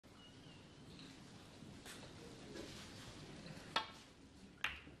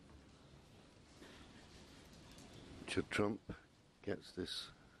Judd Trump gets this.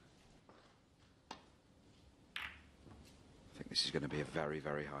 I think this is going to be a very,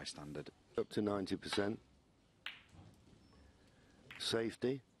 very high standard. Up to 90%.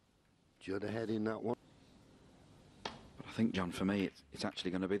 Safety. Judd ahead in that one. But I think, John, for me, it's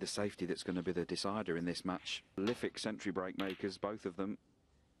actually going to be the safety that's going to be the decider in this match. Prolific century break makers, both of them.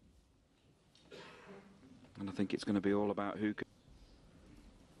 And I think it's going to be all about who can.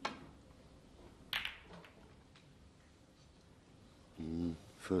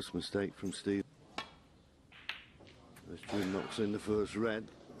 First mistake from Steve. As Judd knocks in the first red.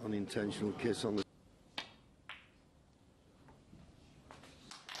 Unintentional kiss on the.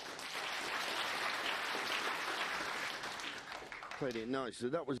 Played it nicely.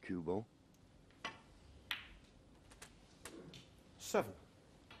 That was cue ball. 7.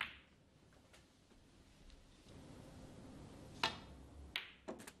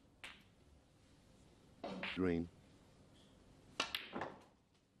 Green.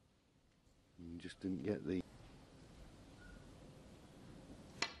 And just didn't get the.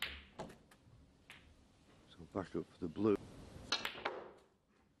 So back up for the blue.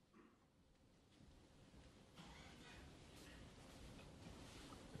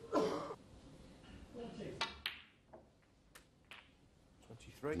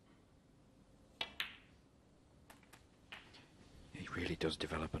 He really does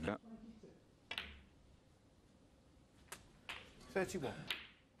develop an. 31.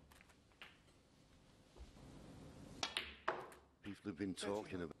 People have been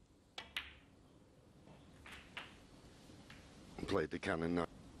talking about. Played the cannon now.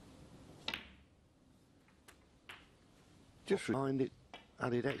 Just remind it,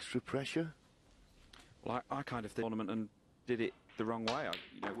 added extra pressure. Well, I kind of think tournament and did it the wrong way.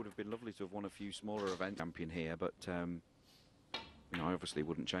 It would have been lovely to have won a few smaller event champion here, but I obviously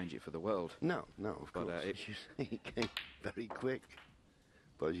wouldn't change it for the world. No, of course. It came very quick.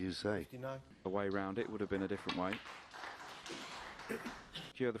 But as you say, 59. A way round it would have been a different way.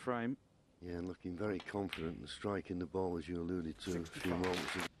 Secure the frame. Yeah, and looking very confident and striking the ball as you alluded to 65. A few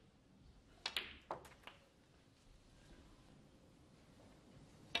moments ago.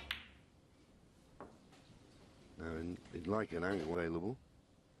 Now, it'd like an angle available.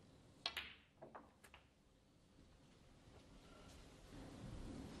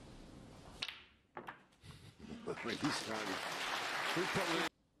 Really started.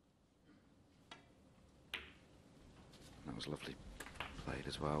 That was lovely played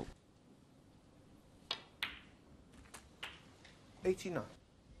as well. 89.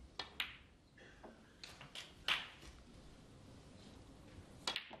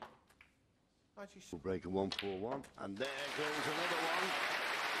 We'll break a 1-4-1, and there goes another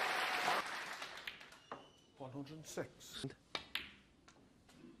one. 106.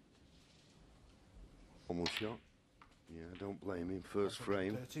 Almost shot. Yeah, I don't blame him. First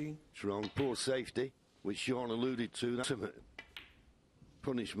frame. 13. Strong, poor safety, which Sean alluded to. That's a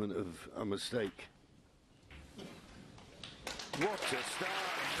punishment of a mistake. What a start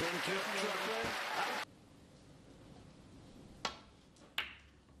from Judd.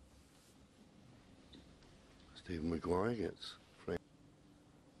 Stephen Maguire gets framed.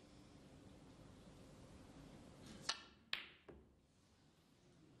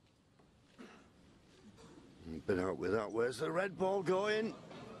 Been out with that. Where's the red ball going?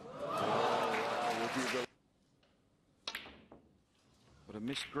 But a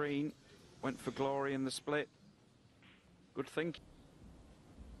missed green. Went for glory in the split. Good thinking.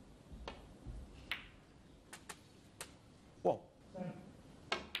 1.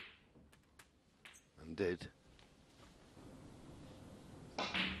 And did.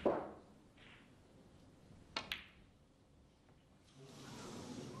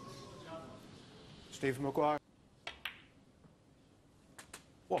 Stephen Maguire.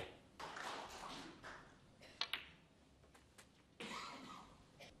 1.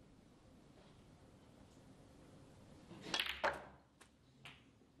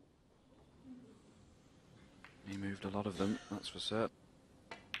 He moved a lot of them, that's for certain.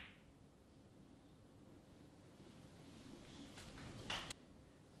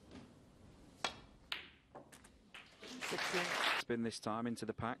 Spin this time into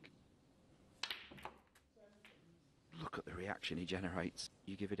the pack. Look at the reaction he generates.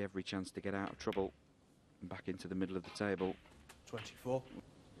 You give it every chance to get out of trouble and back into the middle of the table. 24.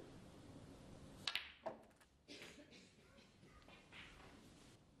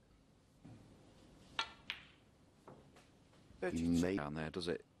 Down there, does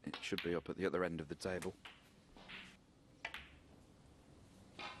it? It should be up at the other end of the table.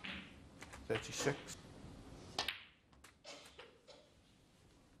 36.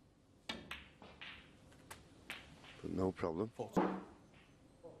 no problem. 40.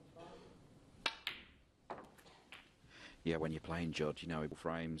 Yeah, when you're playing Judd, you know,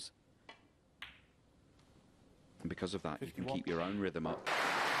 frames. And because of that, 51. you can keep your own rhythm up.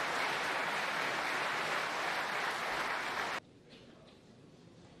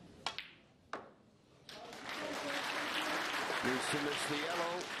 Needs to miss the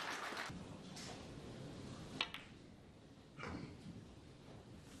yellow.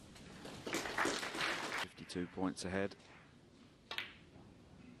 .52 points ahead.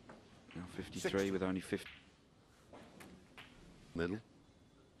 Now 53 60. with only 50. Middle.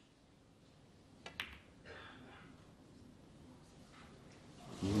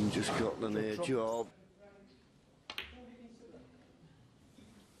 Just got the near job.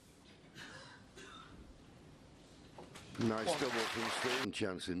 Nice double from Steve.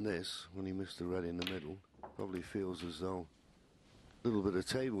 Chance in this when he missed the red in the middle. Probably feels as though a little bit of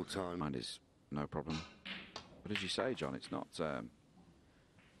table time. Mind is no problem. But as you say, John, it's not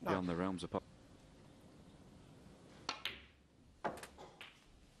beyond the realms of pop.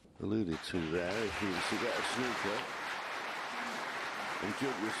 Alluded to there, if he was to get a snooker and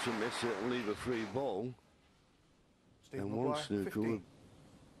Judd was to miss it and leave a free ball, Steve then one Maguire, snooker 15. would.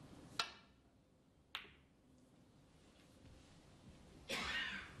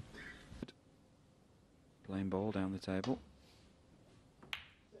 Playing ball down the table.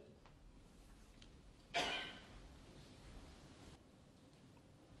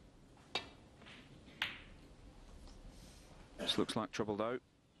 This looks like trouble though.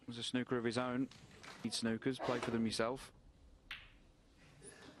 There's a snooker of his own. Need snookers, play for them yourself.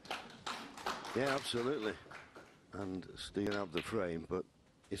 Yeah, absolutely. And Steve can have the frame, but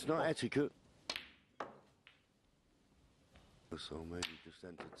it's not etiquette. So maybe just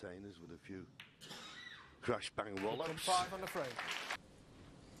entertain us with a few crash bang wallops. 5 on the frame.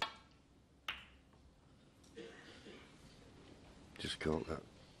 Just caught that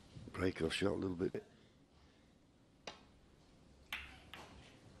break off shot a little bit.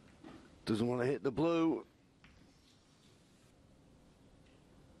 Doesn't want to hit the blue.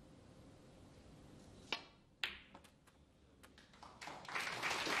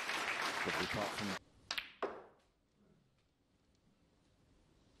 Lovely part from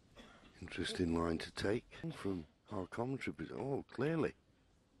Interesting line to take from our commentary. Oh, clearly.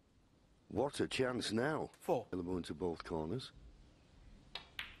 What a chance now. 4. Available into both corners.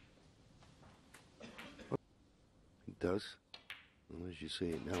 It does. And as you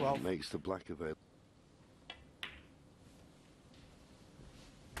see it now, 12. it makes the black available.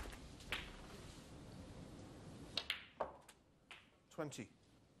 $20.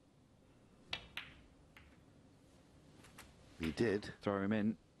 He did. throw him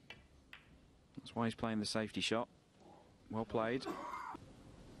in. That's why he's playing the safety shot. Well played.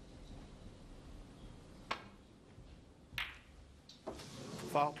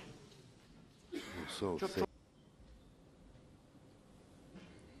 Foul. So Judd thick.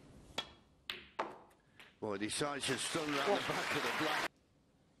 Boy, decides to stun around the back of the black.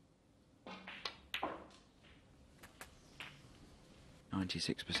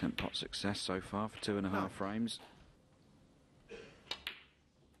 96% pot success so far for 2.5 frames.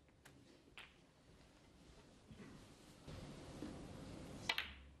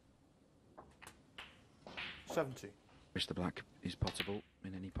 $70. Wish the black is potable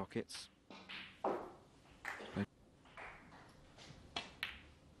in any pockets.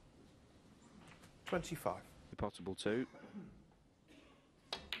 $25. Potable too.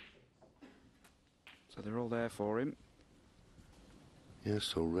 So they're all there for him. Yes,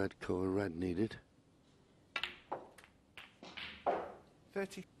 so red, colour red needed.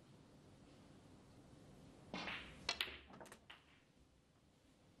 30.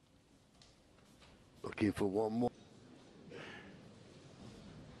 Looking for one more.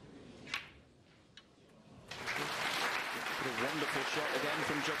 What a wonderful shot again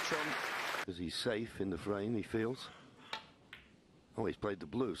from Judd. Because he's safe in the frame, he feels. Oh, he's played the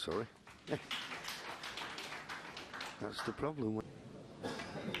blue, sorry. That's the problem. 47.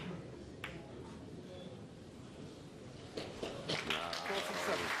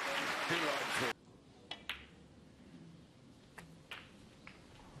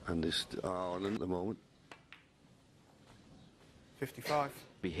 And this Ireland at the moment. 55.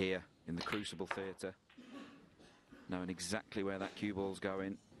 Be here in the Crucible Theatre, knowing exactly where that cue ball's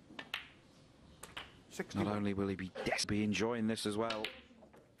going. 61. Not only will he be enjoying this as well.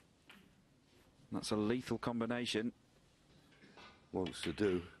 That's a lethal combination. Wants to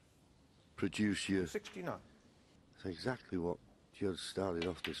do. Produce your... 69. That's exactly what Judd started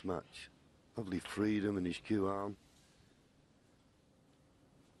off this match. Lovely freedom in his cue arm.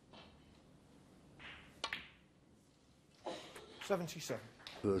 77.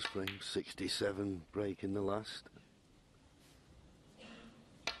 First frame, 67 break in the last.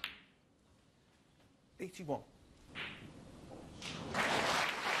 81. 84.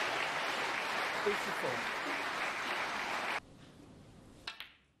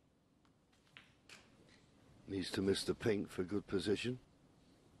 Needs to miss the pink for good position.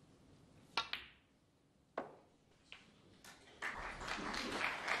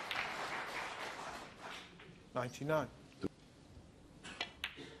 $99.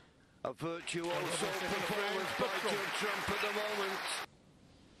 A virtuoso performance by Judd Trump at the moment.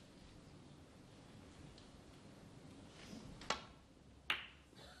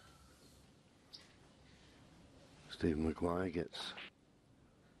 Stephen Maguire gets...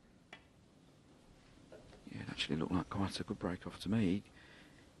 Yeah, it actually looked like quite a good break off to me.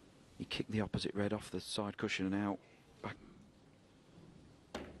 He kicked the opposite red off the side cushion and out. Back.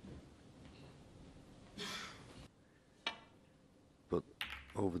 But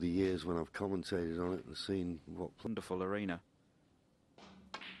over the years when I've commentated on it and seen what... Wonderful arena.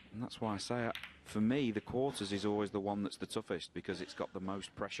 And that's why I say, for me, the quarters is always the one that's the toughest because it's got the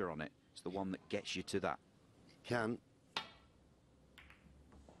most pressure on it. It's the one that gets you to that. Can.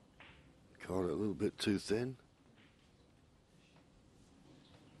 Caught it a little bit too thin.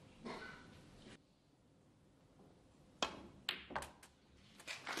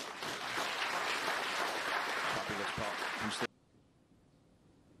 Fabulous pot from Steve.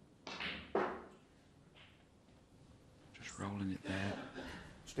 Just rolling it there.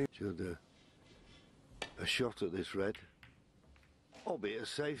 Judd, a shot at this red. Albeit a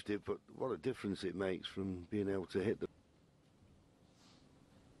safety, but what a difference it makes from being able to hit the...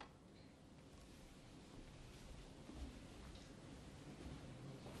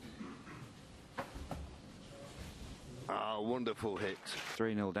 Ah, wonderful hit.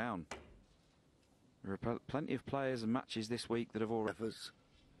 3-0 down. There are plenty of players and matches this week that have already... Efforts.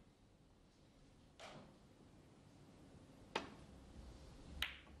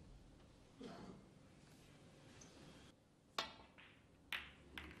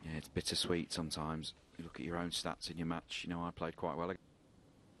 Yeah, it's bittersweet sometimes. You look at your own stats in your match. You know, I played quite well.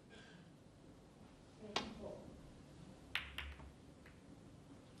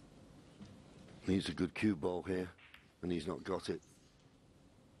 Needs a good cue ball here, and he's not got it.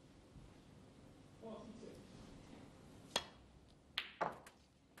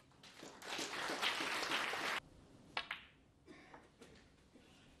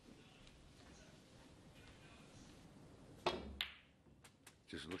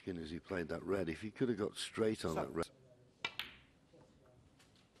 Just looking as he played that red, if he could have got straight on that red.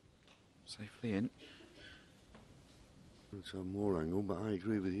 Safely in. It's a more angle, but I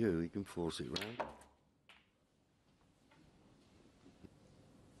agree with you, he can force it round.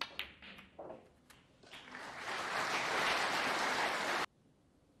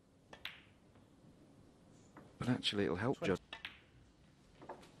 But actually it'll help Judd.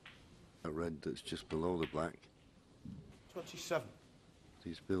 That red that's just below the black. 27.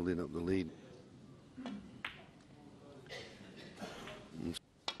 He's building up the lead.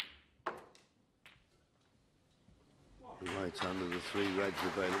 The right hand of the three reds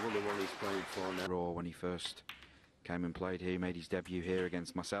available, the one he's playing for now. Raw when he first came and played here, he made his debut here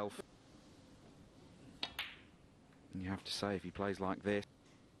against myself. And you have to say, if he plays like this,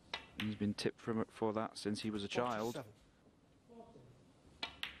 he's been tipped for that since he was a child. 47.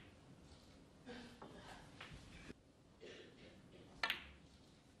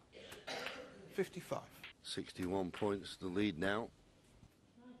 55. 61 points, the lead now.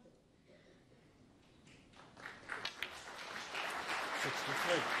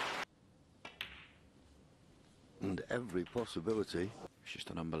 And every possibility. It's just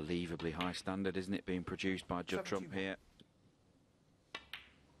an unbelievably high standard, isn't it, being produced by Judd Trump here.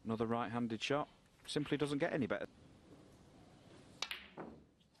 Another right-handed shot. Simply doesn't get any better.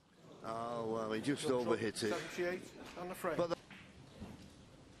 Oh, well, he just overhit it. 78 on the frame. But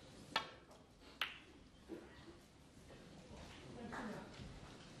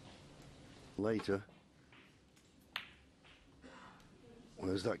later.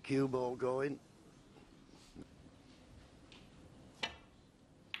 Where's that cue ball going?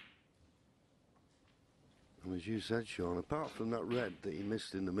 And as you said, Sean, apart from that red that he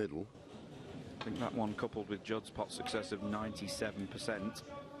missed in the middle. I think that one coupled with Judd's pot success of 97%. And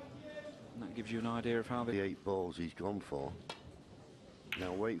that gives you an idea of how The the 8 balls he's gone for.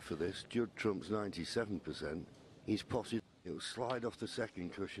 Now wait for this. Judd Trump's 97%. He's potted. It'll slide off the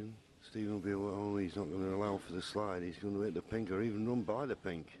second cushion. Stephen will be, oh, he's not going to allow for the slide. He's going to hit the pink or even run by the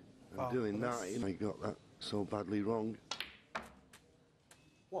pink. And doing that, he got that so badly wrong.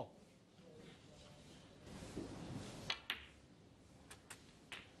 One.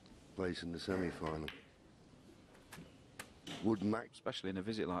 place in the semi-final. Would Mac, especially in a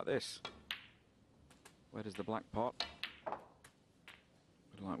visit like this. Where does the black pot? But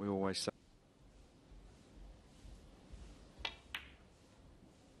like we always say.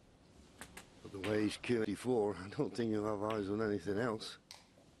 but the way he's Q84, I don't think he'll have eyes on anything else.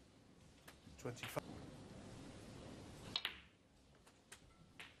 25.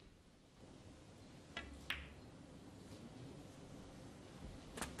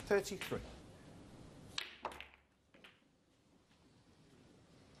 $33.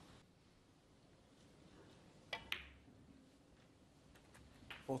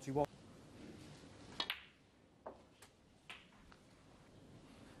 41.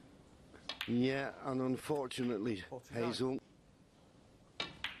 Yeah, and unfortunately, 49. Hazel,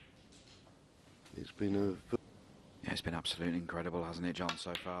 it's been a... Yeah, it's been absolutely incredible, hasn't it, John,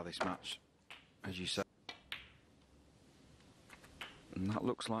 so far, this match, as you said. And that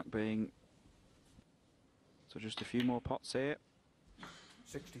looks like being... So just a few more pots here.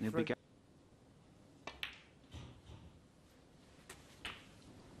 63.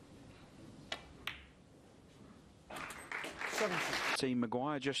 Team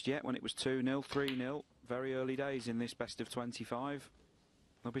Maguire just yet when it was 2-0, 3-0. Very early days in this best of 25.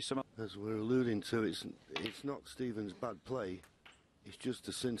 There'll be some... As we're alluding to, it's not Stephen's bad play. It's just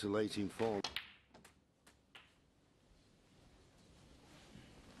a scintillating form.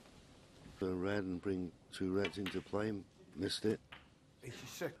 The red and bring 2 reds into play. Missed it.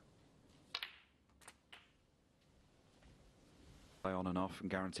 86. Play on and off and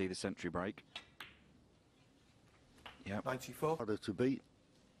guarantee the century break. Yep. 94. Harder to beat.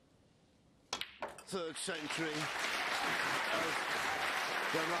 3rd century.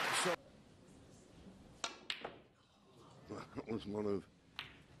 That was one of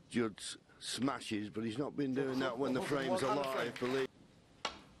Judd's smashes, but he's not been doing that when the frame's alive, believe.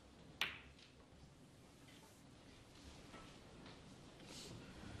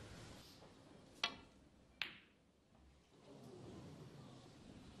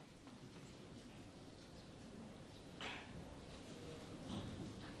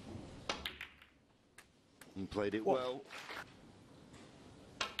 And played it well.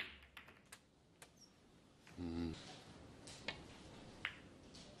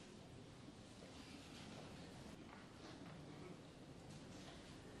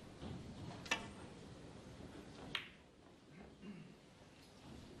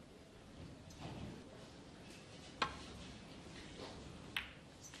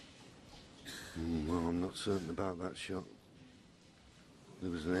 Well, I'm not certain about that shot.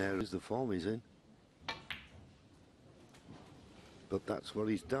 There was an error as the form he's in. But that's what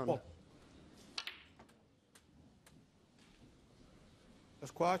he's done.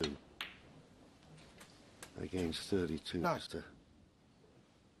 That's quiet. Against 32. Nice.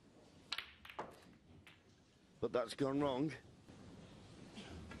 But that's gone wrong.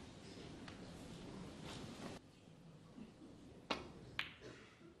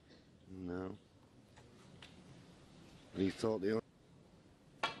 No. He thought the...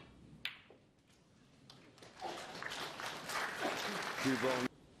 Cubone.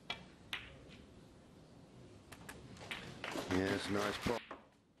 Yes, nice pop.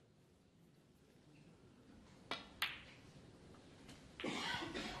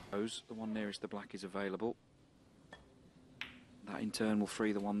 The one nearest the black is available. That in turn will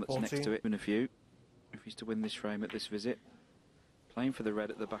free the one that's 14. next to it in a few. If he's to win this frame at this visit. Playing for the red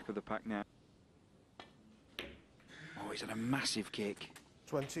at the back of the pack now. Oh, he's had a massive kick.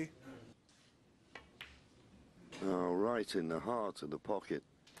 20. Oh, right in the heart of the pocket.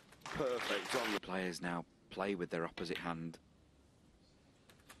 Perfect on the... Players now play with their opposite hand.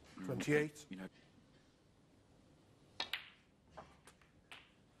 28. You know.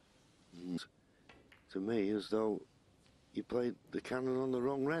 To me, as though you played the cannon on the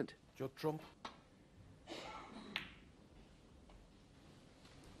wrong red. Judd trump.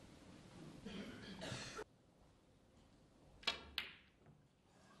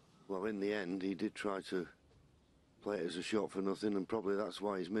 Well, in the end, he did try to play it as a shot for nothing, and probably that's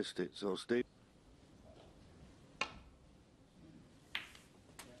why he's missed it. So, Steve.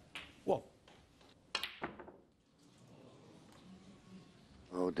 1.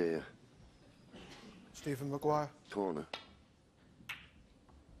 Oh, dear. Stephen Maguire. Corner.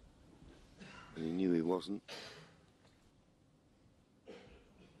 And he knew he wasn't.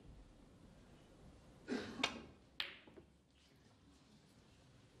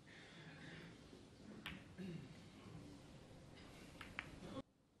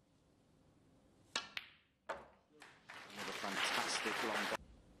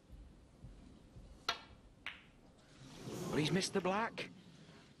 Well, he's missed the black.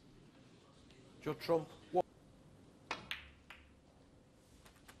 Judd trump. 1.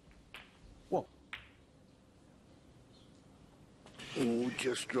 1. Ooh,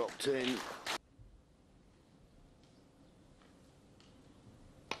 just dropped in.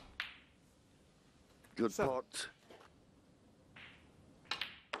 Good 7. pot.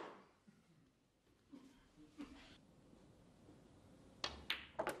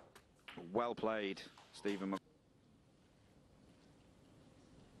 Well played, Stephen.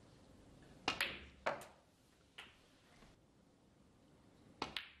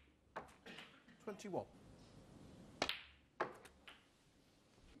 21.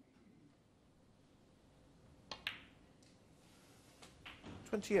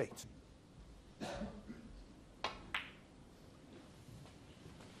 28.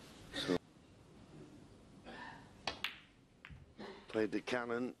 So, played the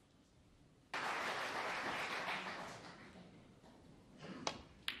cannon.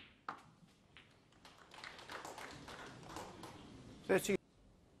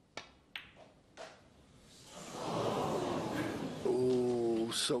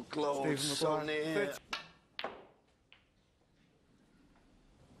 Oh, so close, so Maguire. near. 30.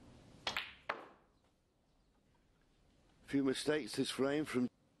 Few mistakes this frame from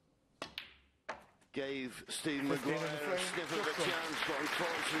gave Stephen 15 in Maguire the a frame, sniff of just a gone. chance, but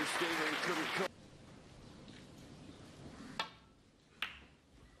unfortunately Stephen couldn't come.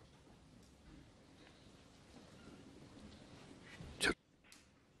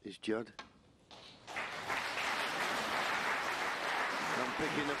 Is Judd. I'm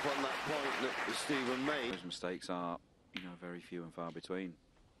picking up on that point that Stephen made. Those mistakes are, you know, very few and far between.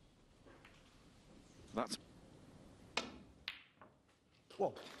 That's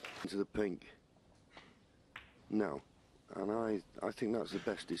 1. Into the pink. No. And I think that's the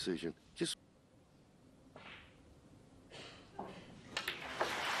best decision. Just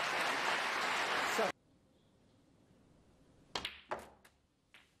 7.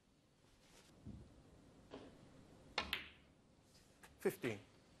 15.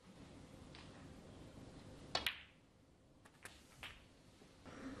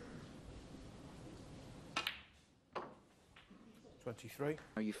 23.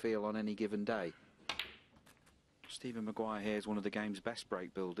 how you feel on any given day. Stephen Maguire here is one of the game's best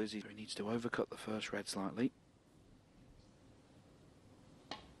break builders. He needs to overcut the first red slightly.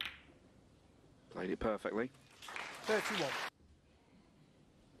 Played it perfectly. 31.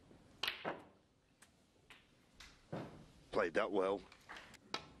 played that well.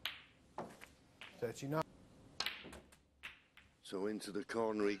 39. So into the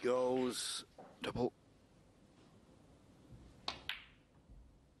corner he goes. Double.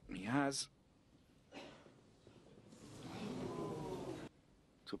 He has.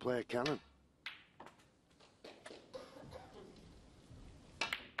 To play a cannon.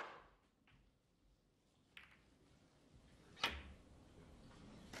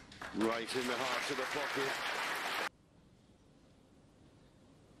 Right in the heart of the pocket.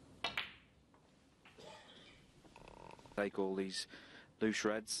 Take all these loose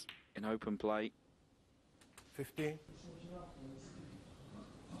reds in open play. 15.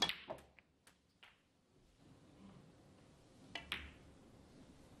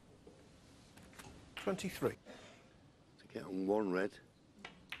 $23. To get on one red.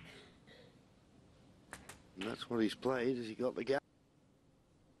 And that's what he's played as he got the gap.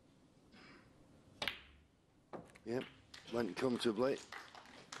 Yep, went comfortably.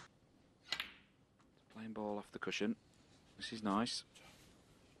 Playing ball off the cushion. This is nice.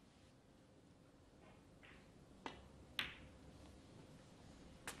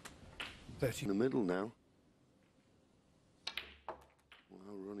 In the middle now.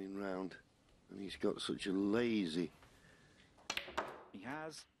 Well, running round. And he's got such a lazy... He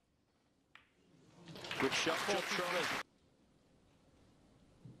has. Good shot, Judd.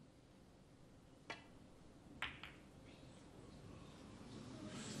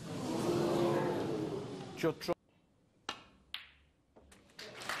 Judd.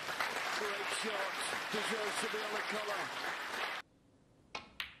 Great shot. Deserves to be on the colour.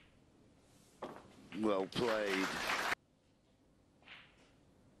 Well played.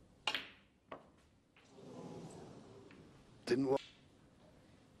 Didn't want...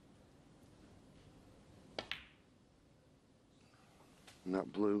 And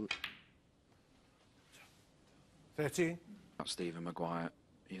that blue. 13. That's Stephen Maguire.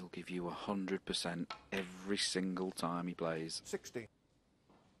 He'll give you 100% every single time he plays. 16.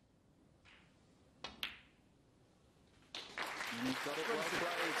 And he's got it well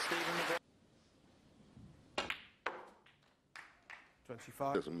played, Stephen Maguire.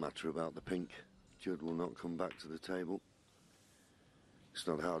 25. Doesn't matter about the pink. Judd will not come back to the table. It's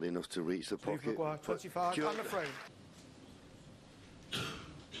not hard enough to reach the Steve pocket. Maguire, but 25, Judd- and the frame.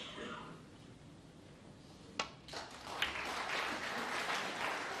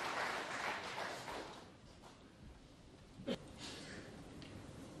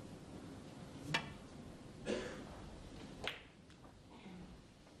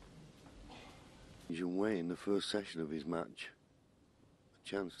 He's away in the first session of his match. A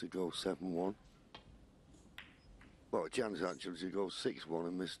chance to go 7-1. Well, a chance actually to go 6-1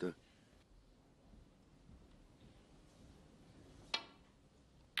 and missed her.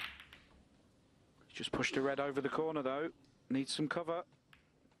 He's just pushed a red over the corner though. Needs some cover.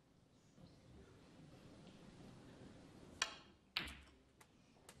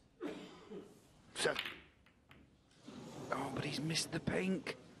 Oh, but he's missed the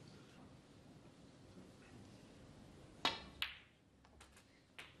pink.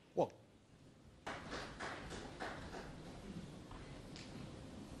 One.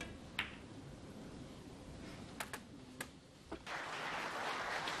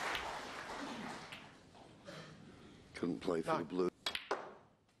 Couldn't play for the blue.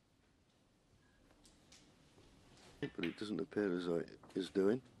 But it doesn't appear as though it is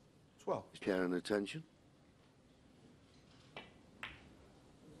doing. 12. He's care and attention.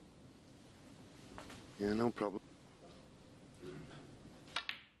 Yeah, no problem.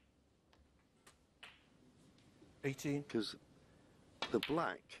 Because the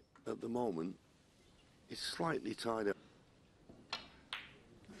black at the moment is slightly tied up.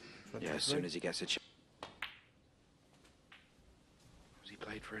 Yeah, as soon as he gets a chance. He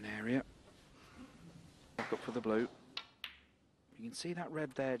played for an area. Back up for the blue. You can see that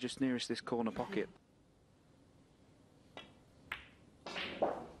red there just nearest this corner pocket.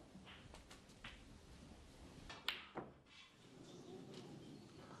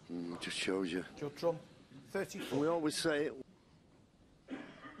 Just shows you. Judd Trump, 34. We always say it.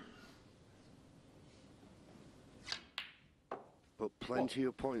 But plenty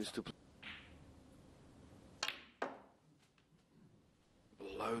of points to play.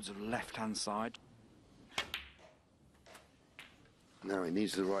 Loads of left-hand side. Now he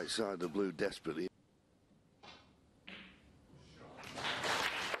needs the right side of the blue desperately.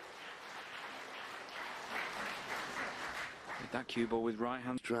 With that cue ball with right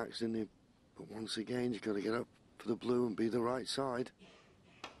hand. Tracks in the, but once again you've got to get up for the blue and be the right side.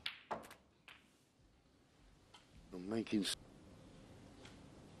 And making.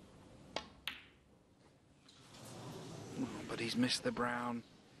 Oh, but he's missed the brown.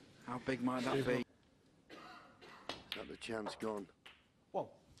 How big might that be? Is that the chance gone? 1.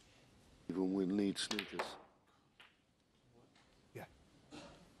 Even with lead snookers. Yeah.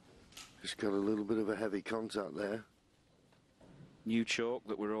 Just got a little bit of a heavy contact there. New chalk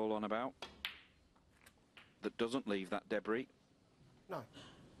that we're all on about. That doesn't leave that debris. 9.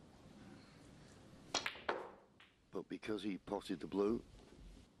 But because he potted the blue.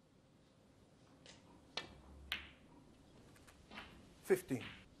 15.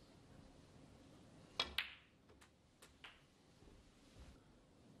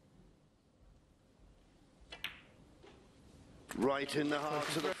 Right in the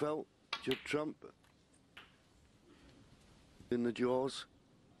heart of the felt. Judd Trump. In the jaws.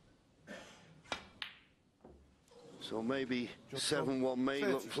 So maybe 7-1 may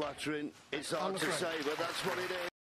look flattering. It's hard to say, but that's what it is.